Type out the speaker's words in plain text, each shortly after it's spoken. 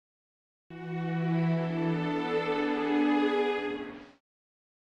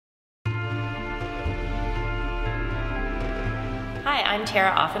Hi, I'm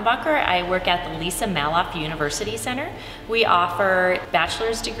Tara Offenbacher. I work at the Lisa Maloff University Center. We offer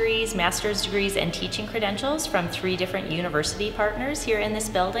bachelor's degrees, master's degrees, and teaching credentials from 3 different university partners here in this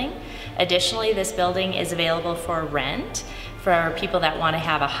building. Additionally, this building is available for rent for people that want to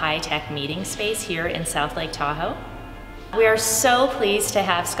have a high-tech meeting space here in South Lake Tahoe. We are so pleased to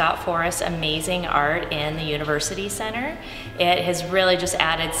have Scott Forrest's amazing art in the University Center. It has really just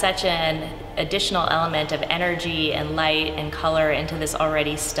added such an additional element of energy and light and color into this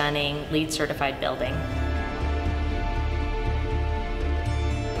already stunning LEED certified building.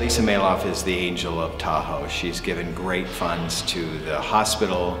 Lisa Maloff is the angel of Tahoe. She's given great funds to the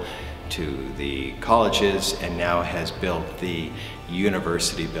hospital, to the colleges, and now has built the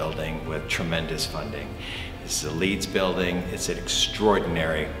university building with tremendous funding. This is a LEEDs building. It's an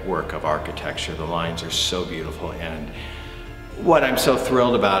extraordinary work of architecture. The lines are so beautiful, and what I'm so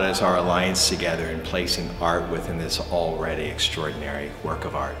thrilled about is our alliance together in placing art within this already extraordinary work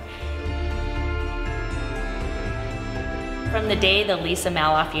of art. From the day the Lisa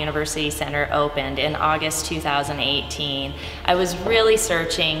Maloff University Center opened in August 2018, I was really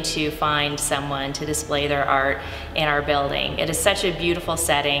searching to find someone to display their art in our building. It is such a beautiful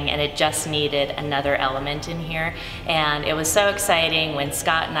setting, and it just needed another element in here. And it was so exciting when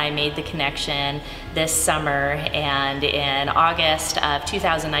Scott and I made the connection this summer, and in August of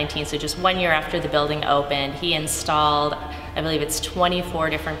 2019, so just 1 year after the building opened, he installed, I believe it's 24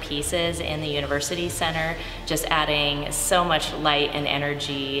 different pieces in the University Center, just adding so much light and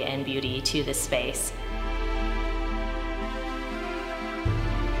energy and beauty to the space.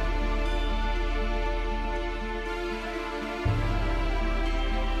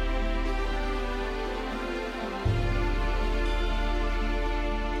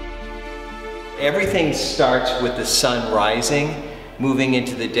 Everything starts with the sun rising, moving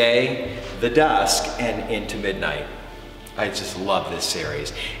into the day, the dusk, and into midnight. I just love this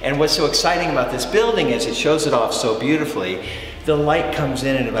series. And what's so exciting about this building is it shows it off so beautifully. The light comes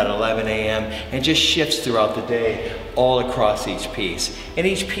in at about 11 a.m. and just shifts throughout the day all across each piece. And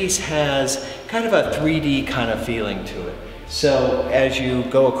each piece has kind of a 3D kind of feeling to it. So as you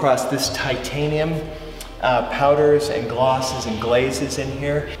go across this titanium powders and glosses and glazes in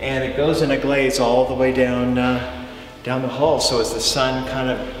here, and it goes in a glaze all the way down the hull. So as the sun kind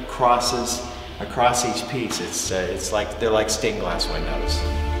of crosses across each piece, it's like they're like stained glass windows.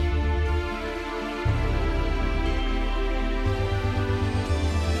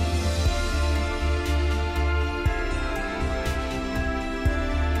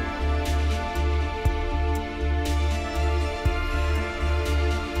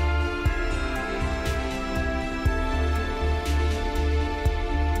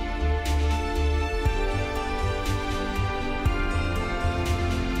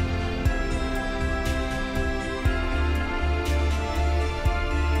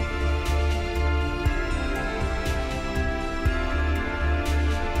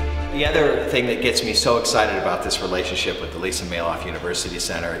 The other thing that gets me so excited about this relationship with the Lisa Maloff University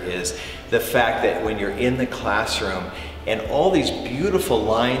Center is the fact that when you're in the classroom and all these beautiful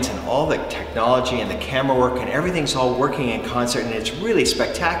lines and all the technology and the camera work and everything's all working in concert, and it's really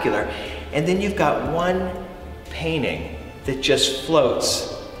spectacular, and then you've got one painting that just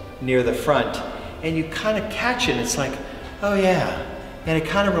floats near the front, and you kind of catch it and it's like, oh yeah, and it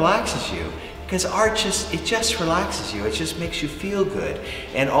kind of relaxes you. Because art just relaxes you. It just makes you feel good.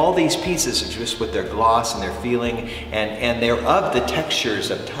 And all these pieces are just with their gloss and their feeling, and they're of the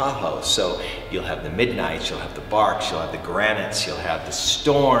textures of Tahoe. So you'll have the midnights, you'll have the barks, you'll have the granites, you'll have the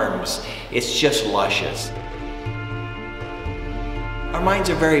storms. It's just luscious. Our minds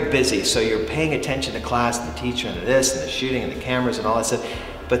are very busy, so you're paying attention to class and the teacher and this and the shooting and the cameras and all that stuff.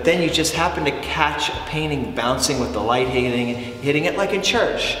 But then you just happen to catch a painting bouncing with the light hitting it like in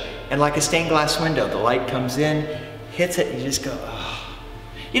church. And like a stained glass window, the light comes in, hits it, and you just go, oh.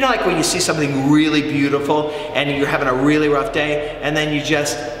 You know, like when you see something really beautiful and you're having a really rough day, and then you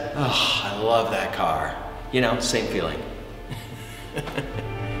just, oh, I love that car. You know, same feeling.